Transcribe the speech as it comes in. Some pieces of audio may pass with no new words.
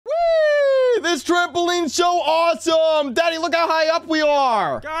This trampoline's so awesome. Daddy, look how high up we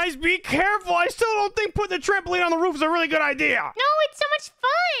are. Guys, be careful. I still don't think putting the trampoline on the roof is a really good idea. No, it's so much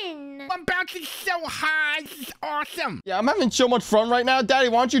fun. I'm bouncing so high. This is awesome. Yeah, I'm having so much fun right now. Daddy,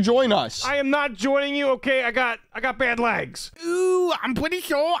 why don't you join us? I am not joining you, okay? I got bad legs. Ooh, I'm pretty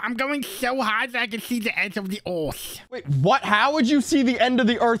sure I'm going so high that I can see the edge of the earth. Wait, what? How would you see the end of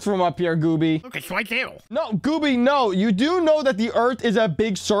the earth from up here, Gooby? Look, it's right there. No, Gooby, no. You do know that the earth is a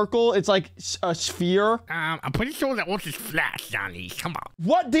big circle. It's like a sphere. I'm pretty sure the earth is flat, Johnny. Come on.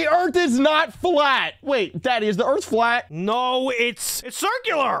 What? The earth is not flat. Wait, Daddy, is the earth flat? No, it's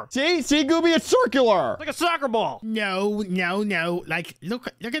circular. See, Gooby, it's circular. Like a soccer ball. No. Like, look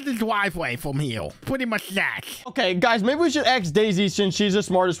at the driveway from here. Pretty much that. Okay, guys, maybe we should ask Daisy since she's the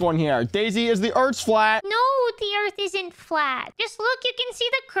smartest one here. Daisy, is the earth flat? No, the earth isn't flat. Just look, you can see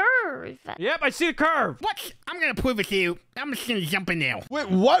the curve. Yep, I see the curve. What? I'm gonna prove it to you. I'm just gonna jump in there. Wait,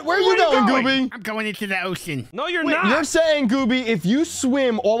 what? Where are you going, Gooby? I'm going into the ocean. No, you're Wait, not. you're saying, Gooby, if you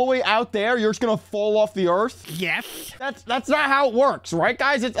swim all the way out there, you're just gonna fall off the earth? Yes. That's not how it works, right,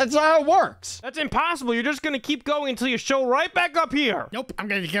 guys? That's not how it works. That's impossible. You're just going to keep going until you show right back up here. Nope. I'm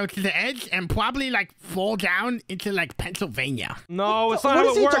gonna go to the edge and probably like fall down into like Pennsylvania. No, it's not What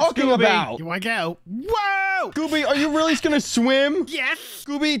how is it he works, talking Scooby. about? Here I go. Whoa! Gooby, are you really just gonna swim? Yes.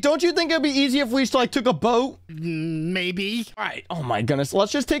 Gooby, don't you think it'd be easy if we just like took a boat? Maybe. All right. Oh my goodness.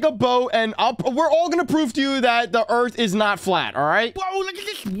 Let's just take a boat and we're all gonna prove to you that the earth is not flat. All right. Whoa! Look at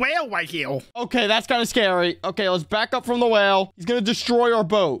this whale right here. Okay, that's kind of scary. Okay, let's back up from the whale. He's gonna destroy our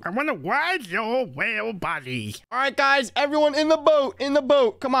boat. I wonder why your whale body. All right, guys, everyone in the boat. In the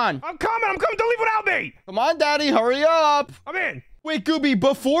boat. Come on. I'm coming. Don't leave without me. Come on, Daddy. Hurry up. I'm in. Wait, Gooby,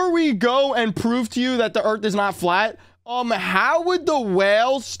 before we go and prove to you that the earth is not flat, how would the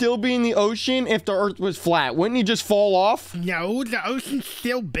whale still be in the ocean if the earth was flat? Wouldn't he just fall off? No, the ocean's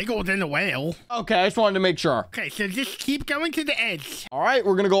still bigger than the whale. Okay, I just wanted to make sure. Okay, so just keep going to the edge. All right,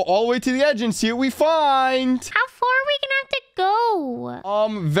 we're gonna go all the way to the edge and see what we find. How far are we gonna have to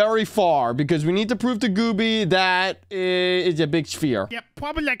go? Very far, because we need to prove to Gooby that it's a big sphere. Yep,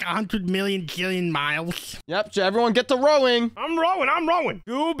 probably like 100 million jillion miles. Yep, so everyone get to rowing. I'm rowing.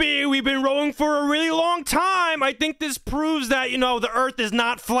 Gooby, we've been rowing for a really long time. I think this proves that, the earth is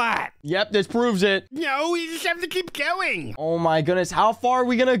not flat. Yep, this proves it. No, you just have to keep going. Oh my goodness, how far are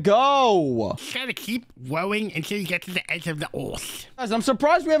we gonna go? Just gotta keep rowing until you get to the edge of the earth. Guys, I'm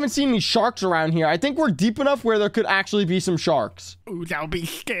surprised we haven't seen any sharks around here. I think we're deep enough where there could actually be some sharks. Ooh, that would be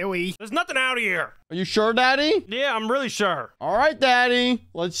scary. There's nothing out of here. Are you sure, Daddy? Yeah, I'm really sure. All right, Daddy.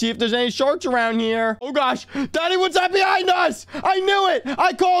 Let's see if there's any sharks around here. Oh gosh, Daddy, what's that behind us? I knew it.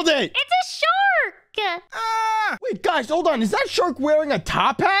 I called it. It's a shark. Wait, guys, hold on. Is that shark wearing a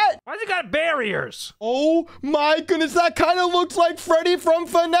top hat? Why's it got barriers? Oh my goodness, that kind of looks like Freddy from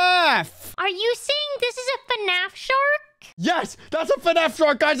FNAF. Are you saying this is a FNAF shark? Yes, that's a FNAF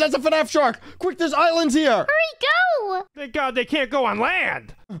shark, guys. That's a FNAF shark. Quick, there's islands here. Hurry, go. Thank God they can't go on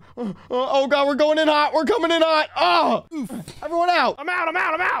land. Oh God, we're going in hot. We're coming in hot. Oh, everyone out. I'm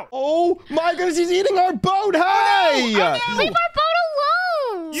out. Oh my goodness, he's eating our boat. Hey. Leave our boat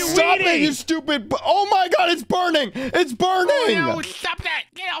alone. You Stop weenie. it, you stupid. Oh my God, it's burning. It's burning. Oh, no, stop that.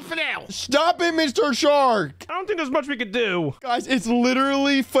 Get off of there. Stop it, Mr. Shark. I don't think there's much we could do. Guys, it's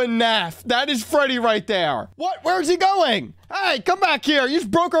literally FNAF. That is Freddy right there. What? Where's he going? Hey, come back here. You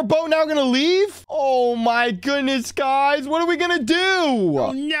just broke our boat. Now we're going to leave? Oh, my goodness, guys. What are we going to do?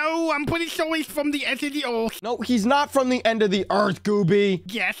 Oh, no. I'm pretty sure he's from the edge of the earth. No, he's not from the end of the earth, Gooby.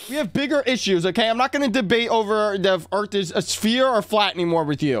 Yes. We have bigger issues, okay? I'm not going to debate over the earth is a sphere or flat anymore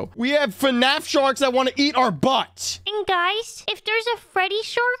with you. We have FNAF sharks that want to eat our butts. And guys, if there's a Freddy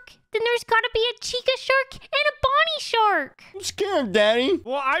shark, then there's gotta be a Chica shark and a Bonnie shark. I'm scared, Daddy.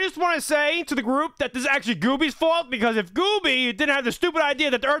 Well, I just want to say to the group that this is actually Gooby's fault, because if Gooby didn't have the stupid idea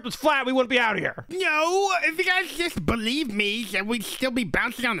that the earth was flat, we wouldn't be out here. No, if you guys just believe me, then we'd still be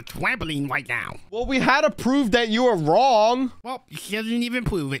bouncing on a trampoline right now. Well, we had to prove that you were wrong. Well, you still didn't even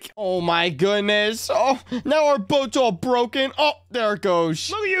prove it. Oh, my goodness. Oh, now our boat's all broken. Oh, there it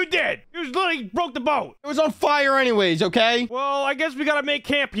goes. Look what you did. You just literally broke the boat. It was on fire anyways, okay? Well, I guess we gotta make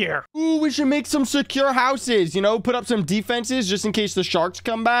camp here. Ooh, we should make some secure houses, put up some defenses just in case the sharks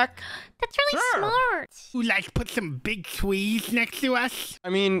come back. That's really Sure. smart. Who, like, put some big trees next to us? I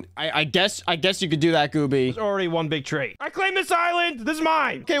mean, I guess you could do that, Gooby. There's already one big tree. I claim this island. This is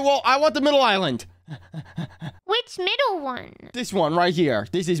mine. Okay, well, I want the middle island. Which middle one? This one right here.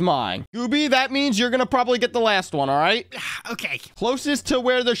 This is mine. Gooby, that means you're gonna probably get the last one, all right? Okay. Closest to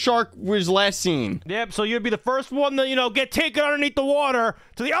where the shark was last seen. Yep, so you'd be the first one to, get taken underneath the water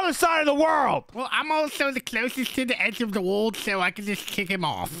to the other side of the world. Well, I'm also the closest to the edge of the wall, so I can just kick him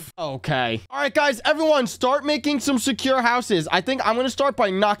off. Okay. All right, guys, everyone, start making some secure houses. I think I'm gonna start by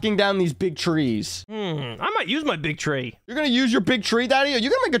knocking down these big trees. I might use my big tree. You're gonna use your big tree, Daddy? Are you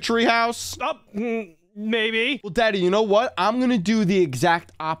gonna make a tree house? Maybe. Well, Daddy, you know what? I'm gonna do the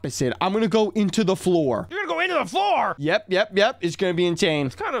exact opposite. I'm gonna go into the floor. You're gonna go into the floor? Yep. It's gonna be insane.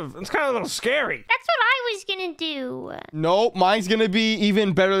 It's kind of a little scary. That's what I was gonna do. Nope, mine's gonna be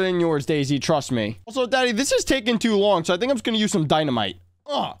even better than yours, Daisy. Trust me. Also, Daddy, this is taking too long, so I think I'm just gonna use some dynamite.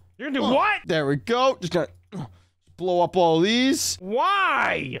 You're gonna do what? There we go. Just gonna blow up all these.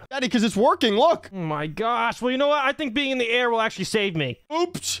 Why? Daddy, because it's working. Look. Oh my gosh. Well, you know what? I think being in the air will actually save me.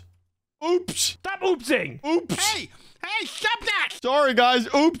 Oops. Stop oopsing. Oops. Hey, stop that! Sorry, guys.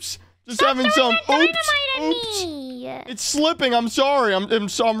 Oops. Just having some Dynamite at oops. me. It's slipping. I'm sorry. I'm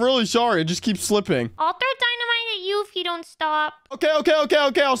really sorry. It just keeps slipping. I'll throw dynamite at you if you don't stop. Okay.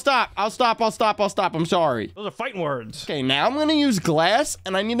 I'll stop. I'm sorry. Those are fighting words. Okay, now I'm gonna use glass,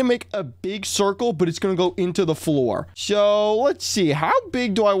 and I need to make a big circle, but it's gonna go into the floor. So let's see. How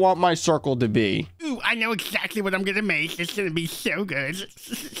big do I want my circle to be? Ooh, I know exactly what I'm gonna make. It's gonna be so good.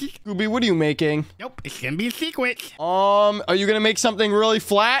 Scooby, what are you making? Nope, it's gonna be a secret. Are you gonna make something really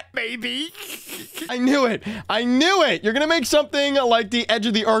flat? Baby. I knew it. You're gonna make something like the edge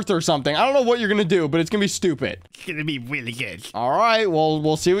of the earth or something. I don't know what you're gonna do, but it's gonna be stupid. It's gonna be really good. All right, well,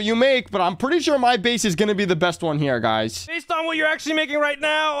 we'll see what you make, but I'm pretty sure my base is gonna be the best one here, guys. Based on what you're actually making right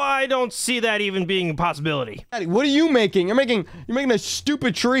now, I don't see that even being a possibility. Daddy, what are you making? You're making a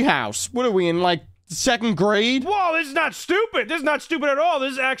stupid tree house. What are we in, like, second grade? Whoa, this is not stupid. This is not stupid at all.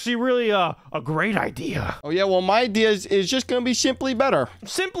 This is actually really a great idea. Oh, yeah, well, my idea is just gonna be simply better.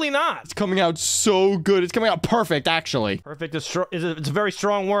 Simply not. It's coming out so good. It's coming out perfect, actually. Perfect is it's a very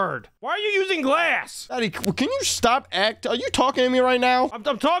strong word. Why are you using glass? Daddy, can you stop Are you talking to me right now? I'm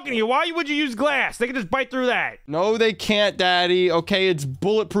talking to you. Why would you use glass? They can just bite through that. No, they can't, Daddy. Okay, it's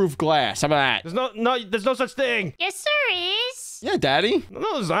bulletproof glass. How about that? There's no such thing. Yes, there is. Yeah, Daddy.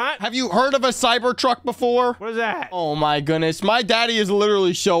 No, there's not. Have you heard of a Cybertruck before? What is that? Oh, my goodness. My daddy is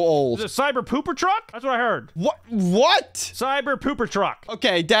literally so old. Is it a cyber pooper truck? That's what I heard. What? Cyber pooper truck.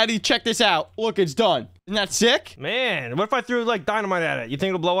 Okay, Daddy, check this out. Look, it's done. Isn't that sick? Man, what if I threw, like, dynamite at it? You think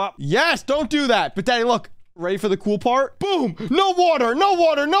it'll blow up? Yes, don't do that. But, Daddy, look. Ready for the cool part? Boom! No water! No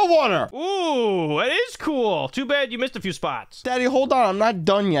water! No water! Ooh, that is cool. Too bad you missed a few spots. Daddy, hold on. I'm not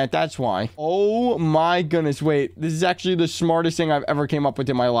done yet. That's why. Oh, my goodness. Wait. This is actually the smartest thing I've ever came up with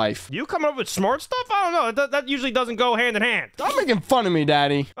in my life. You coming up with smart stuff? I don't know. That usually doesn't go hand in hand. Stop making fun of me,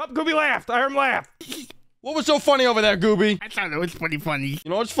 Daddy. Oh, Gooby laughed. I heard him laugh. What was so funny over there, Gooby? I thought it was pretty funny.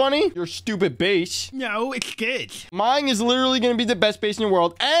 You know what's funny? Your stupid base. No, it's good. Mine is literally going to be the best base in the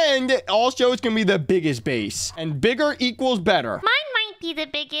world. And also, it's going to be the biggest base. And bigger equals better. Mine might be the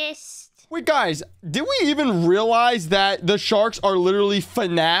biggest. Wait, guys. Did we even realize that the sharks are literally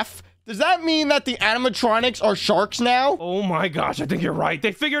FNAF? Does that mean that the animatronics are sharks now? Oh my gosh, I think you're right.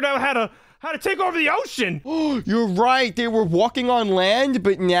 They figured out how to take over the ocean. You're right. They were walking on land,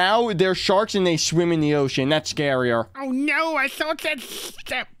 but now they're sharks and they swim in the ocean. That's scarier. Oh no, I thought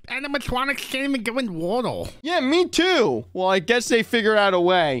that animatronics can't even go in water. Yeah, me too. Well, I guess they figured out a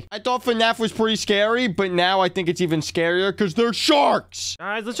way. I thought FNAF was pretty scary, but now I think it's even scarier because they're sharks.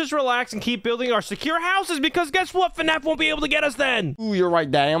 Guys, let's just relax and keep building our secure houses because guess what? FNAF won't be able to get us then. Ooh, you're right,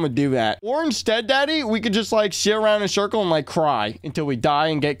 Daddy. I'm gonna do that. Or instead, Daddy, we could just like sit around in a circle and like cry until we die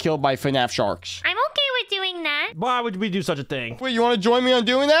and get killed by FNAF sharks. I'm okay with doing that. Why would we do such a thing? Wait, you want to join me on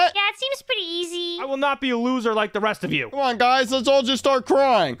doing that? Yeah, it seems pretty easy. I will not be a loser like the rest of you. Come on, guys. Let's all just start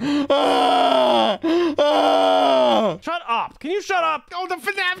crying. Ah! Ah! Shut up. Can you shut up? Oh, the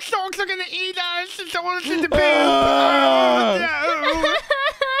FNAF sharks are gonna eat us and throw us in the poop. Ah! Oh, no.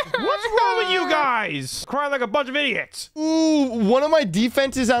 What's wrong with you guys? Crying like a bunch of idiots. Ooh, one of my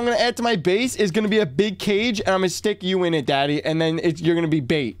defenses I'm going to add to my base is going to be a big cage, and I'm going to stick you in it, Daddy, and then you're going to be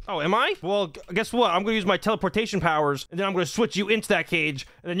bait. Oh, am I? Well, guess what? I'm going to use my teleportation powers, and then I'm going to switch you into that cage,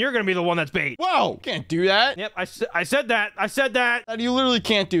 and then you're going to be the one that's bait. Whoa, can't do that. Yep, I said that. I said that. Daddy, you literally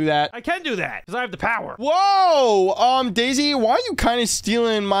can't do that. I can do that, because I have the power. Whoa, Daisy, why are you kind of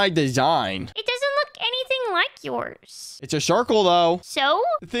stealing my design? It doesn't look anything like yours. It's a circle, though. So?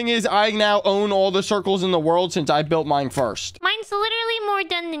 The thing is, I now own all the circles in the world since I built mine first. Mine's literally more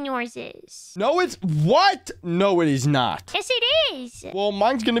done than yours is. No, it's... What? No, it is not. Yes, it is. Well,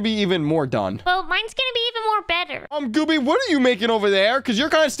 mine's gonna be even more done. Well, mine's gonna be even more better. Gooby, what are you making over there? Because you're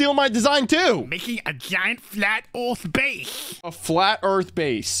kind of stealing my design, too. Making a giant flat Earth base. A flat Earth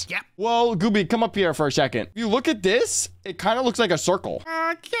base. Yep. Well, Gooby, come up here for a second. If you look at this, it kind of looks like a circle.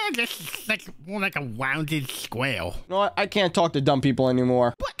 Yeah, this is like more like a rounded square. You know what? I can't talk to dumb people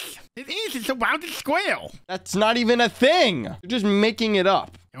anymore. What? It is. It's a rounded square. That's not even a thing. You're just making it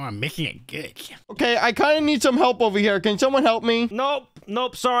up. Oh, I'm making it good. Okay, I kind of need some help over here. Can someone help me?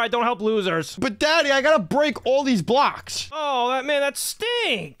 Nope, sorry, I don't help losers. But Daddy, I gotta break all these blocks. Oh, that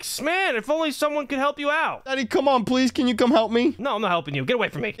stinks. Man, if only someone could help you out. Daddy, come on, please. Can you come help me? No, I'm not helping you. Get away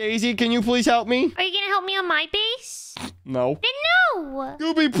from me. Daisy, can you please help me? Are you gonna help me on my base? No. Then no.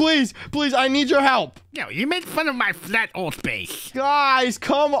 Gooby, please, I need your help. No, you made fun of my flat Earth base. Guys,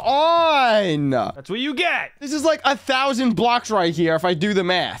 come on. That's what you get. This is like 1,000 blocks right here if I do the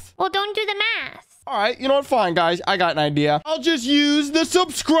math. Well, don't do the math. All right, you know what? Fine, guys. I got an idea. I'll just use the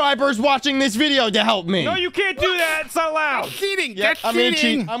subscribers watching this video to help me. No, you can't do that. It's not allowed. That's cheating. Yep, That's I'm gonna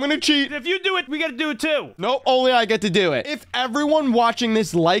cheating. cheat. I'm gonna cheat. If you do it, we gotta do it too. Nope, only I get to do it. If everyone watching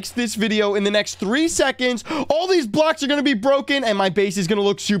this likes this video in the next 3 seconds, all these blocks are gonna be broken and my base is gonna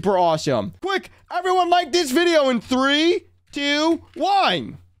look super awesome. Quick, everyone like this video in 3, 2,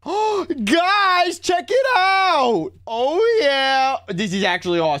 1. Oh, guys, check it out. Oh, yeah. This is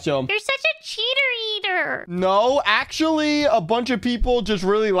actually awesome. You're such a cheater eater. No, actually, a bunch of people just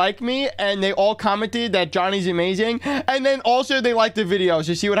really like me, and they all commented that Johnny's amazing, and then also they liked the videos.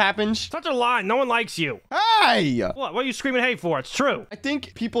 You see what happens? Such a lie. No one likes you. Hey! What are you screaming hey for? It's true. I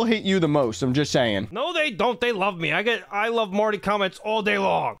think people hate you the most. I'm just saying. No, they don't. They love me. I love Marty comments all day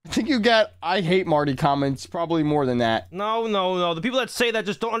long. I think you get I hate Marty comments probably more than that. No. The people that say that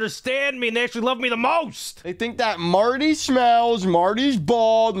just don't understand me, and they actually love me the most. They think that Marty smells, Marty's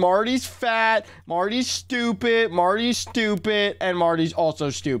bald, Marty's fat, Marty's stupid, and Marty's also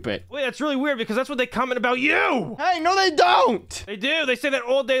stupid. Wait, that's really weird because that's what they comment about you. Hey, no they don't! They do. They say that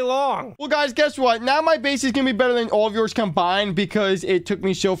all day long. Well, guys, guess what? Now my base is gonna be better than all of yours combined because it took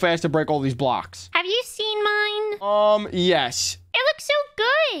me so fast to break all these blocks. Have you seen mine? Yes. It looks so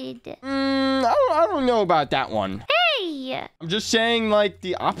good. I don't know about that one. Hey. I'm just saying, like,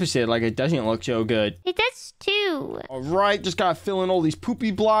 the opposite. Like, it doesn't look so good. It does too. All right, just gotta fill in all these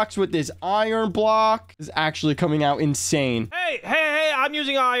poopy blocks with this iron block. This is actually coming out insane. Hey, I'm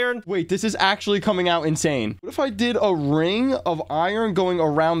using iron. Wait, this is actually coming out insane. What if I did a ring of iron going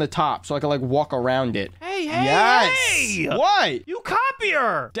around the top so I could, like, walk around it? Hey. Yes. What? You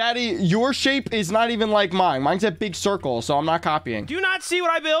copier. Daddy, your shape is not even like mine. Mine's a big circle, so I'm not copying. Do you not see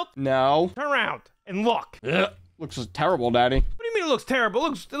what I built? No. Turn around and look. Ugh. Looks terrible, Daddy. What do you mean it looks terrible?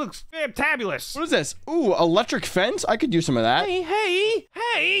 It looks fantabulous. What is this? Ooh, electric fence? I could do some of that. Hey.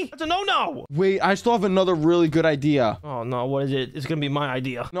 That's a no-no. Wait, I still have another really good idea. Oh, no. What is it? It's going to be my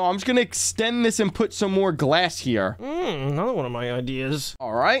idea. No, I'm just going to extend this and put some more glass here. Another one of my ideas.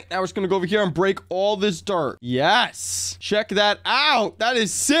 All right, now we're just going to go over here and break all this dirt. Yes. Check that out. That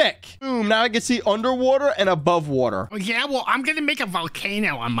is sick. Boom, now I can see underwater and above water. Oh, yeah, well, I'm going to make a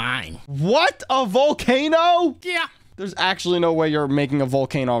volcano on mine. What? A volcano? Yeah. There's actually no way you're making a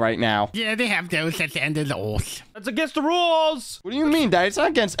volcano right now. Yeah, they have those at the end of the earth. That's against the rules. What do you mean, Dad? It's not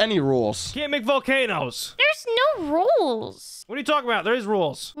against any rules. Can't make volcanoes. There's no rules. What are you talking about? There is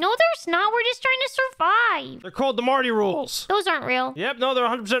rules. No, there's not. We're just trying to survive. They're called the Marty rules. Those aren't real. Yep, no, they're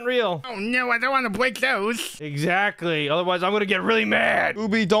 100% real. Oh, no, I don't want to break those. Exactly. Otherwise, I'm going to get really mad.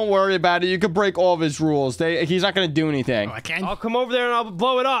 Ubi, don't worry about it. You could break all of his rules. He's not going to do anything. Oh, I can? I'll come over there and I'll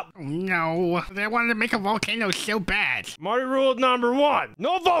blow it up. Oh, no. They wanted to make a volcano so bad. Marty rule number 1.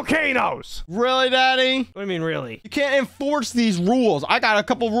 No volcanoes. Really, Daddy? What do you mean, really? You can't enforce these rules. I got a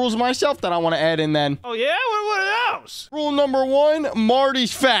couple rules myself that I want to add in then. Oh, yeah? What are those? Rule number 1,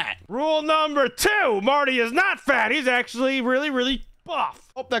 Marty's fat. Rule number 2, Marty is not fat. He's actually really buff.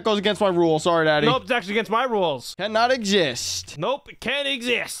 Oh, that goes against my rule. Sorry, Daddy. Nope, it's actually against my rules. Cannot exist. Nope, it can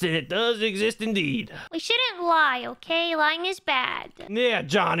exist, and it does exist indeed. We shouldn't lie, okay? Lying is bad. Yeah,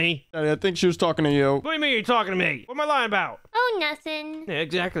 Johnny. Daddy, I think she was talking to you. What do you mean you're talking to me? What am I lying about? Oh, nothing. Yeah,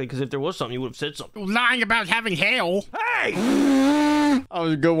 exactly, because if there was something, you would have said something. Lying about having hair. Hey! That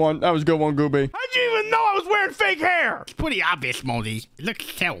was a good one. That was a good one, Gooby. How'd you even know I was wearing fake hair? It's pretty obvious, Moldy. It looks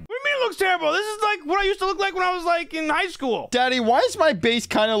terrible. What do you mean it looks terrible? This is like what I used to look like when I was like in high school. Daddy, why is my base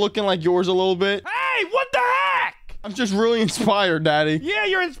kind of looking like yours a little bit? Hey, what the heck? I'm just really inspired, Daddy. Yeah,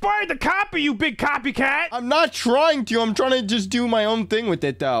 you're inspired to copy, you big copycat. I'm not trying to. I'm trying to just do my own thing with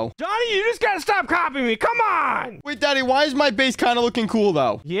it, though. Johnny, you just gotta stop copying me. Come on. Wait, Daddy, why is my base kind of looking cool,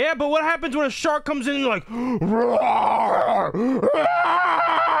 though? Yeah, but what happens when a shark comes in and like...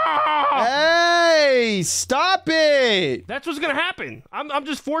 Hey, stop it. That's what's gonna happen. I'm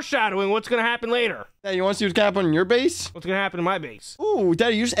just foreshadowing what's gonna happen later. Daddy, you want to see what's going to happen on your base? What's gonna happen in my base? Ooh,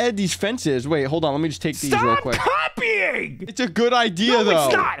 Daddy, you just add these fences. Wait, hold on. Let me just take these real quick. Stop copying! It's a good idea, No, though.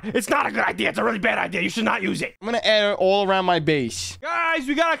 it's not. It's not a good idea. It's a really bad idea. You should not use it. I'm going to add it all around my base. Guys,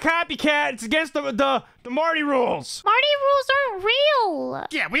 we got a copycat. It's against the Marty rules. Marty rules aren't real.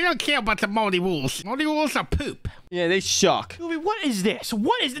 Yeah, we don't care about the Moldy rules. Moldy rules are poop. Yeah, they suck. Gooby, what is this?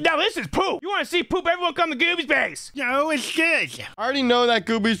 What is... Now, this is poop. You want to see poop? Everyone come to Gooby's base. No, it's good. I already know that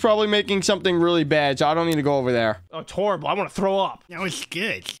Gooby's probably making something really bad, so I don't need to go over there. Oh, it's horrible. I want to throw up. No, it's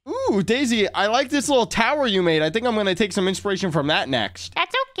good. Ooh, Daisy, I like this little tower you made. I think I'm going to take some inspiration from that next.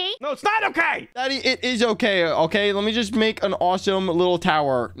 That's okay. No, it's not okay. Daddy, it is okay, okay? Let me just make an awesome little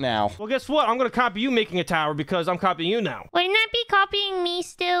tower now. Well, guess what? I'm going to copy you making a tower because I'm copying you now. Wouldn't that be copying me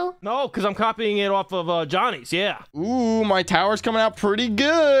still? No, because I'm copying it off of Johnny's. Yeah. Ooh, my tower's coming out pretty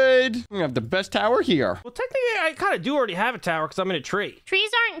good. We have the best tower here. Well, technically, I kind of do already have a tower because I'm in a tree.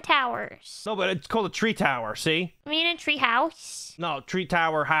 Trees aren't towers. No, but it's called a tree tower, see? I mean a tree house. No, tree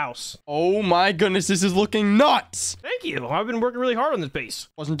tower house. Oh my goodness, this is looking nuts. Thank you. I've been working really hard on this base.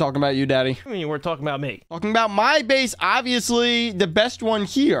 Wasn't talking about you, Daddy. I mean, you weren't talking about me. Talking about my base, obviously the best one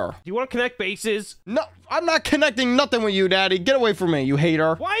here. Do you want to connect bases? No, I'm not connecting nothing with you, Daddy. Get away from me, you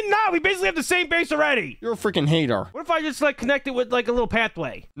hater. Why not? We basically have the same base already. You're a freaking hater. What if I just like connect it with like a little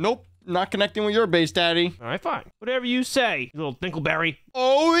pathway? Nope, not connecting with your base, Daddy. All right, fine. Whatever you say, you little Dinkleberry.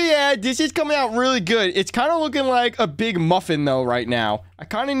 Oh yeah, this is coming out really good. It's kind of looking like a big muffin though right now. I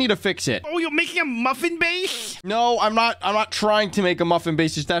kind of need to fix it. Oh, you're making a muffin base? No, I'm not trying to make a muffin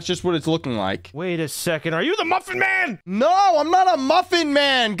base. That's just what it's looking like. Wait a second. Are you the Muffin Man? No, I'm not a muffin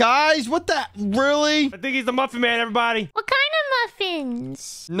man, guys. What the? Really? I think he's the Muffin Man, everybody. What kind of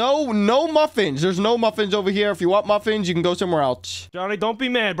muffins? No muffins. There's no muffins over here. If you want muffins, you can go somewhere else. Johnny, don't be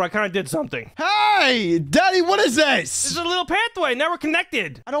mad, but I kind of did something. Hey, Daddy, what is This this? is a little pathway. Now we're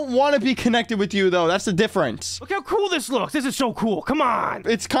connected. I don't want to be connected with you, though. That's the difference. Look how cool this looks. This is so cool. Come on.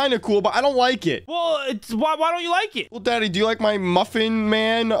 It's kind of cool, but I don't like it. Well, it's why don't you like it? Well, Daddy, do you like my muffin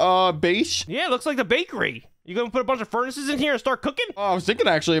man base? Yeah, it looks like the bakery. You gonna put a bunch of furnaces in here and start cooking? Oh, I was thinking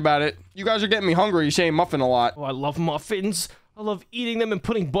actually about it. You guys are getting me hungry. You saying muffin a lot. Oh, I love muffins. I love eating them and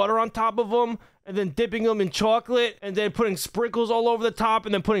putting butter on top of them, and then dipping them in chocolate, and then putting sprinkles all over the top,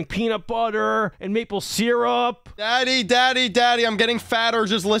 and then putting peanut butter and maple syrup. Daddy, I'm getting fatter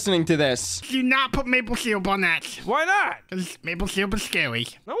just listening to this. Do not put maple syrup on that. Why not? Because maple syrup is scary.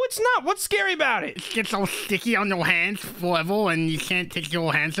 No, it's not. What's scary about it? It gets all sticky on your hands forever, and you can't take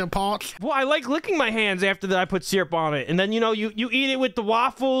your hands apart. Well, I like licking my hands after that I put syrup on it. And then, you eat it with the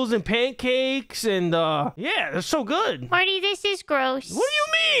waffles and pancakes, and, yeah, they're so good. Marty, this is gross. What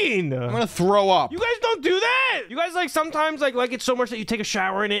do you mean? I'm gonna throw up. You guys don't do that. You guys, like, sometimes, like it so much that you take a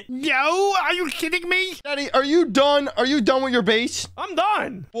shower in it. No, are you kidding me? Daddy, are you done? Are you done with your base? I'm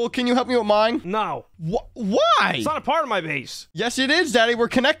done. Well, can you help me with mine? No. Why? It's not a part of my base. Yes, it is, Daddy. We're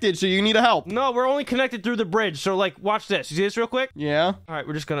connected, so you need a help. No, we're only connected through the bridge. So, like, watch this. You see this real quick? Yeah. All right,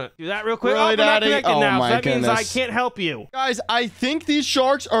 we're just gonna do that real quick. Really, we're not Daddy? connected Oh, now, my so that means I goodness. can't help you. Guys, I think these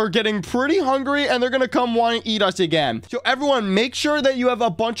sharks are getting pretty hungry, and they're gonna come want to eat us again. So everyone, make sure that you have a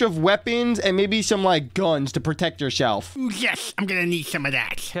bunch of weapons and maybe some, like, guns to protect yourself. Ooh, yes, I'm gonna need some of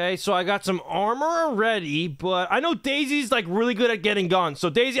that. Okay, so I got some armor already, but I know Daisy's, like, really good at getting guns. So,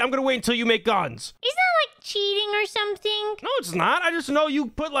 Daisy, I'm gonna wait until you make guns. Isn't that like cheating or something? No, it's not. I just know you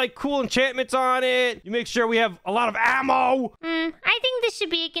put, like, cool enchantments on it. You make sure we have a lot of ammo. I think this should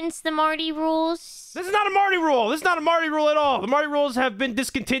be against the Marty rules. This is not a Marty rule. This is not a Marty rule at all. The Marty rules have been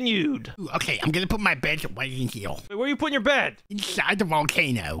discontinued. Ooh, okay, I'm gonna put my bed right in here. Wait, where are you putting your bed? Inside the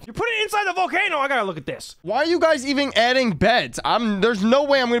volcano. You're putting it inside the volcano. I gotta look at this. Why are you guys even adding beds? There's no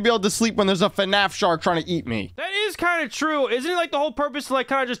way I'm gonna be able to sleep when there's a FNAF shark trying to eat me. That is kind of true. Isn't it like the whole purpose to like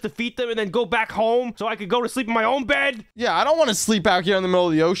kind of just defeat them and then go back home so I could go to sleep in my own bed? Yeah, I don't want to sleep out here in the middle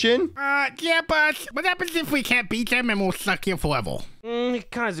of the ocean. Yeah, but what happens if we can't beat them and we're stuck here forever? He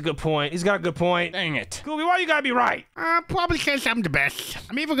kind of has a good point. He's got a good point. Dang it. Gooby, why you gotta be right? Probably because I'm the best.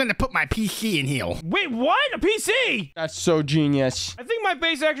 I'm even gonna put my PC in here. Wait, what? A PC? That's so genius. I think my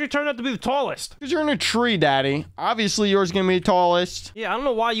base actually turned out to be the tallest. Because you're in a tree, Daddy. Obviously, yours is gonna be the tallest. Yeah, I don't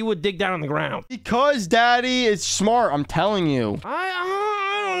know why you would dig down on the ground. Because, Daddy, it's smart. I'm telling you.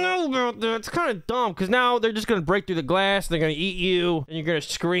 I don't know. know about that. It's kind of dumb because now they're just gonna break through the glass. They're gonna eat you, and you're gonna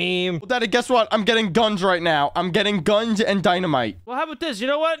scream. Well, Daddy, guess what? I'm getting guns right now. I'm getting guns and dynamite. Well, how about this? You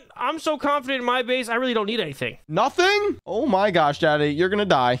know what? I'm so confident in my base, I really don't need anything. Nothing? Oh my gosh, Daddy, you're gonna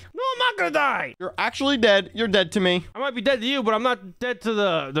die. No, I'm not gonna die. You're actually dead. You're dead to me. I might be dead to you, but I'm not dead to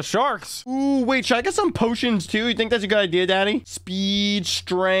the sharks. Ooh, wait, should I get some potions too? You think that's a good idea, Daddy? Speed,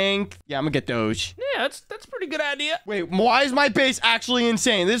 strength. Yeah, I'm gonna get those. Yeah, that's a pretty good idea. Wait, why is my base actually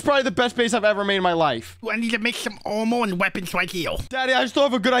insane? This is probably the best base I've ever made in my life. I need to make some armor and weapons right here. Daddy, I still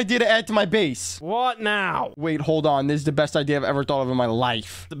have a good idea to add to my base. What now? Wait, hold on. This is the best idea I've ever thought of in my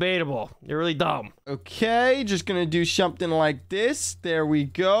life. Debatable. You're really dumb. Okay, just gonna do something like this. There we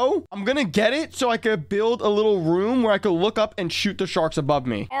go. I'm gonna get it so I could build a little room where I could look up and shoot the sharks above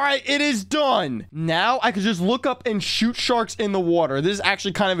me. All right, it is done. Now I could just look up and shoot sharks in the water. This is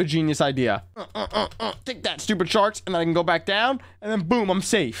actually kind of a genius idea. Take that, stupid sharks, and then I can go back down, and then boom, I'm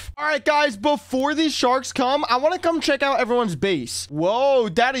safe. All right, guys, before these sharks come, I want to come check out everyone's base. Whoa,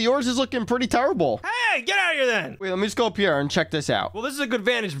 Daddy, yours is looking pretty terrible. Hey, get out of here then. Wait, let me just go up here and check this out. Well, this is a good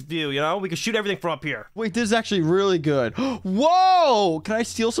vantage view, you know? We can shoot everything from up here. Wait, this is actually really good. Whoa! Can I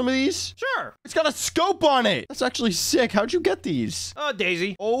steal some of these? Sure. It's got a scope on it. That's actually sick. How'd you get these?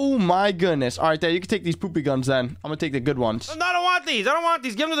 Daisy. Oh my goodness. All right, Dad, you can take these poopy guns then. I'm gonna take the good ones. No, I don't want these. I don't want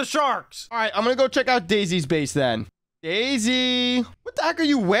these. Give them to the sharks. All right, I'm gonna go check out Daisy's base then. Daisy, what the heck are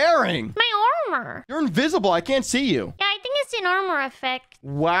you wearing? My armor. You're invisible. I can't see you. Yeah, I think it's an armor effect.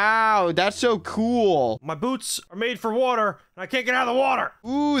 Wow, that's so cool. My boots are made for water, and I can't get out of the water.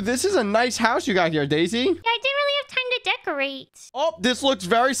 Ooh, this is a nice house you got here, Daisy. Yeah, I didn't really have time to decorate. Oh, this looks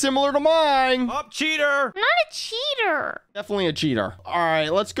very similar to mine. Up, cheater. I'm not a cheater. Definitely a cheater. All right,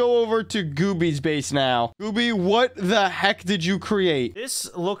 let's go over to Gooby's base now. Gooby, what the heck did you create?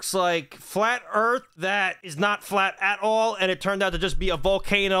 This looks like flat Earth that is not flat at all, and it turned out to just be a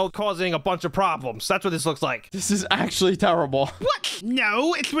volcano causing a bunch of problems. That's what this looks like. This is actually terrible. What?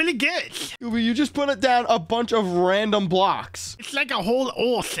 No, it's really good. Gooby, you just put it down a bunch of random blocks. It's like a whole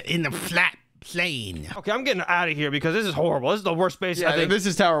earth in the flat plane. Okay, I'm getting out of here because this is horrible. This is the worst base, I think. This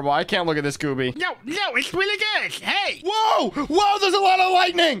is terrible. I can't look at this, Gooby. No, it's really good. Hey. Whoa! Whoa, there's a lot of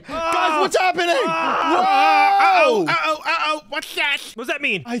lightning! Guys, what's happening? Uh-oh, Whoa! uh-oh. What's that? What does that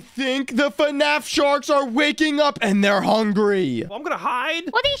mean? I think the FNAF sharks are waking up and they're hungry. Well, I'm gonna hide.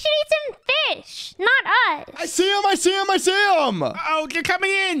 Well, they should eat some fish, not us. I see him! Uh-oh, they're coming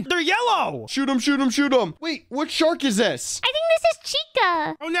in. They're yellow. Shoot him. Wait, what shark is this? I think this is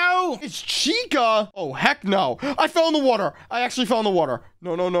Chica. Oh, no. It's Chica? Oh, heck no. I fell in the water. I actually fell in the water.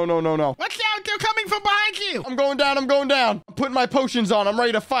 No. Watch out, they're coming from behind you. I'm going down. I'm putting my potions on. I'm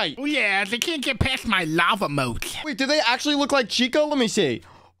ready to fight. Oh, yeah, they can't get past my lava moat. Wait, do they actually look like Chica? Let me see.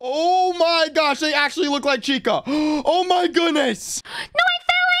 Oh my gosh, they actually look like Chica. Oh my goodness. No, I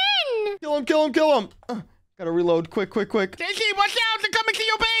fell in. Kill him. Gotta reload. Quick. Daisy, watch out, they're coming to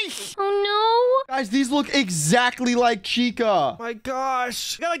your base. Oh, no. Guys, these look exactly like Chica. My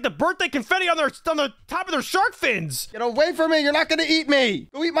gosh. They got like the birthday confetti on the top of their shark fins. Get away from me. You're not gonna eat me.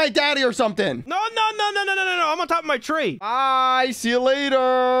 Go eat my daddy or something. No. I'm on top of my tree. Bye. See you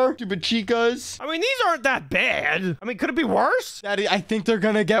later. Stupid Chicas. I mean, these aren't that bad. I mean, could it be worse? Daddy, I think they're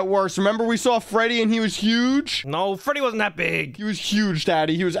gonna get worse. Remember we saw Freddy and he was huge? No, Freddy wasn't that big. He was huge,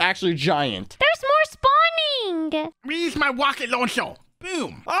 Daddy. He was actually giant. There's more spawning. Use my rocket launcher.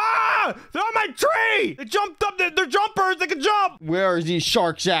 Boom. Ah! They're on my tree! They jumped up. They're jumpers. They can jump. Where are these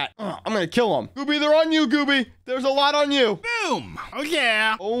sharks at? I'm gonna kill them. Gooby, they're on you, Gooby. There's a lot on you. Boom. Oh,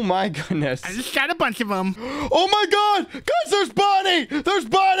 yeah. Oh, my goodness. I just got a bunch of them. Oh, my God. Guys, there's Bonnie.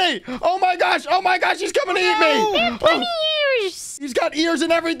 Oh, my gosh. He's coming to eat me. They have bunny ears. He's got ears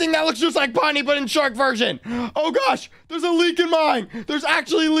and everything that looks just like Bonnie, but in shark version. Oh, gosh. There's a leak in mine. There's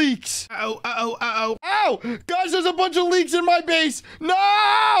actually leaks. Uh-oh. Ow. Guys, there's a bunch of leaks in my base.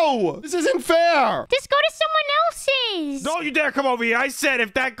 No. This isn't fair. Just go to someone else's. Don't you dare come over here. I said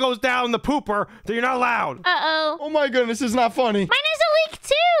if that goes down the pooper, then you're not allowed. Uh-oh. Oh, my goodness. This is not funny. Mine has a leak,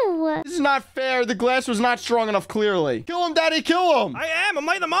 too. This is not fair. The glass was not strong enough, clearly. Kill him, Daddy. Kill him. I am. I'm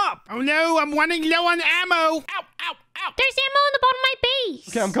lighting them up. Oh, no, I'm running low on ammo. Ow. There's ammo in the bottom of my base.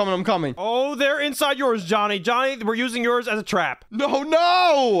 Okay, I'm coming. Oh, they're inside yours, Johnny. Johnny, we're using yours as a trap.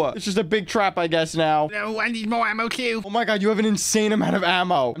 No. It's just a big trap, I guess, now. No, I need more ammo, too. Oh, my God. You have an insane amount of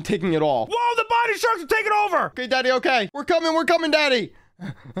ammo. I'm taking it all. Whoa, the body sharks are taking over. Okay, Daddy, okay. We're coming, Daddy.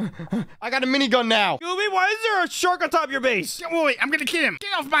 I got a minigun now. Gooby, why is there a shark on top of your base? Don't worry, I'm gonna kill him.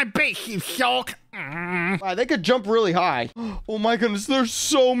 Get off my base, you shark. Wow, they could jump really high. Oh my goodness, there's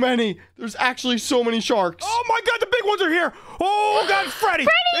so many. There's actually so many sharks. Oh my God, the big ones are here. Oh God, Freddy.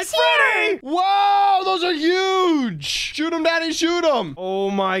 Freddy's it's Freddy. here. Wow, those are huge. Shoot him, Daddy, shoot him.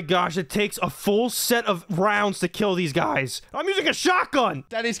 Oh my gosh, it takes a full set of rounds to kill these guys. I'm using a shotgun.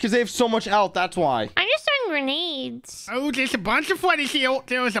 Daddy's because they have so much health, that's why. I'm just throwing grenades. Oh, there's a bunch of Freddy's here.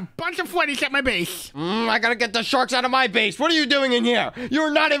 There was a bunch of Freddy's at my base. I gotta get the sharks out of my base. What are you doing in here?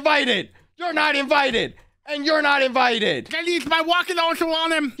 You're not invited. You're not invited. And you're not invited. I used my walking also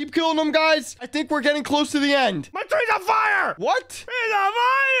on him. Keep killing them, guys. I think we're getting close to the end. My tree's on fire. What? It's on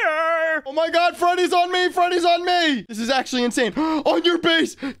fire. Oh my god, Freddy's on me. Freddy's on me. This is actually insane. On your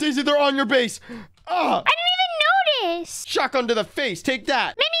base. Daisy, they're on your base. I didn't even notice. Shotgun to the face. Take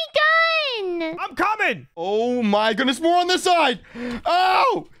that. Minigun. I'm coming. Oh my goodness. More on this side.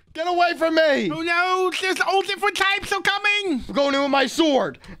 Oh, get away from me. Oh no, there's all different types are coming. I'm going in with my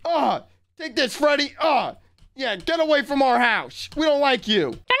sword. Take this, Freddy. Yeah, get away from our house. We don't like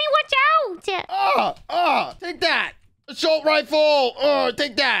you. Johnny, watch out. Take that. Assault rifle.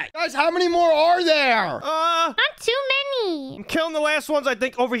 Take that. Guys, how many more are there? Not too many. I'm killing the last ones, I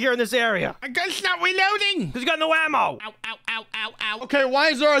think, over here in this area. My gun's not reloading. He's got no ammo. Ow, ow, ow, ow, ow. Okay, why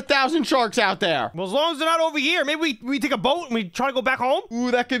is there 1,000 sharks out there? Well, as long as they're not over here, maybe we take a boat and we try to go back home.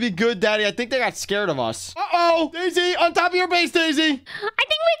 Ooh, that could be good, Daddy. I think they got scared of us. Uh-oh. Daisy, on top of your base, Daisy. I think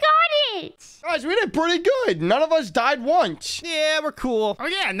we got it. Guys, we did pretty good. None of us died once. Yeah, we're cool. Oh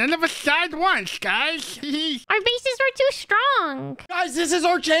yeah, none of us died once, guys. Our bases were too strong. Guys, this is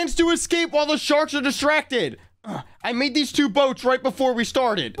our chance to escape while the sharks are distracted. I made these 2 boats right before we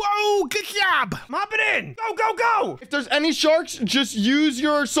started. Whoa, good job. I'm hopping in. Go, go, go. If there's any sharks, just use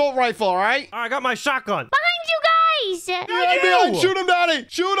your assault rifle, all right? All right, I got my shotgun. Behind you guys. Yeah, shoot him, Daddy.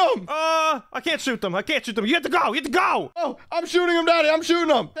 Shoot him. I can't shoot them. I can't shoot them. You have to go. You have to go. Oh, I'm shooting him, Daddy. I'm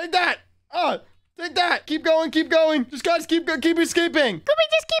shooting him. Take that. Take that. Keep going. Keep going. Just guys, keep escaping. Could we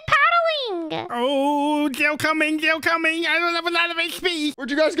just keep paddling? Oh, they're coming. They're coming. I don't have a lot of HP. Where'd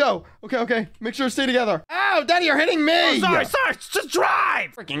you guys go? Okay. Make sure to stay together. Ow, Daddy, you're hitting me. Oh, sorry. Just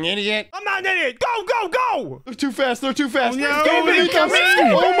drive. Freaking idiot. I'm not an idiot. Go, go, go. They're too fast. They're too fast. Oh, no. Escape, Come escape.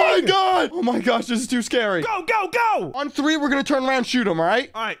 in. Oh my god. Oh my gosh, this is too scary. Go, go, go. On 3, we're gonna turn around and shoot them, all right?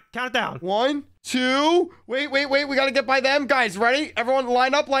 All right, count it down. 1, 2. Wait. We gotta get by them. Guys, ready? Everyone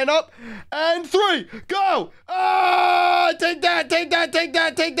line up. And 3. Go. Take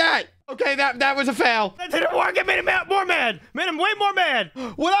that. Okay, that was a fail. That didn't work. It made him more mad. Made him way more mad.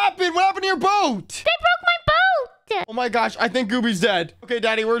 What happened? What happened to your boat? They broke my boat. Oh my gosh, I think Gooby's dead. Okay,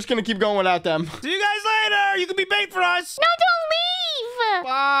 Daddy, we're just gonna keep going without them. See you guys later. You can be bait for us. No, don't leave.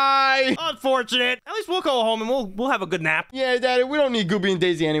 Bye. Unfortunate. At least we'll go home and we'll have a good nap. Yeah, Daddy, we don't need Gooby and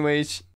Daisy anyways.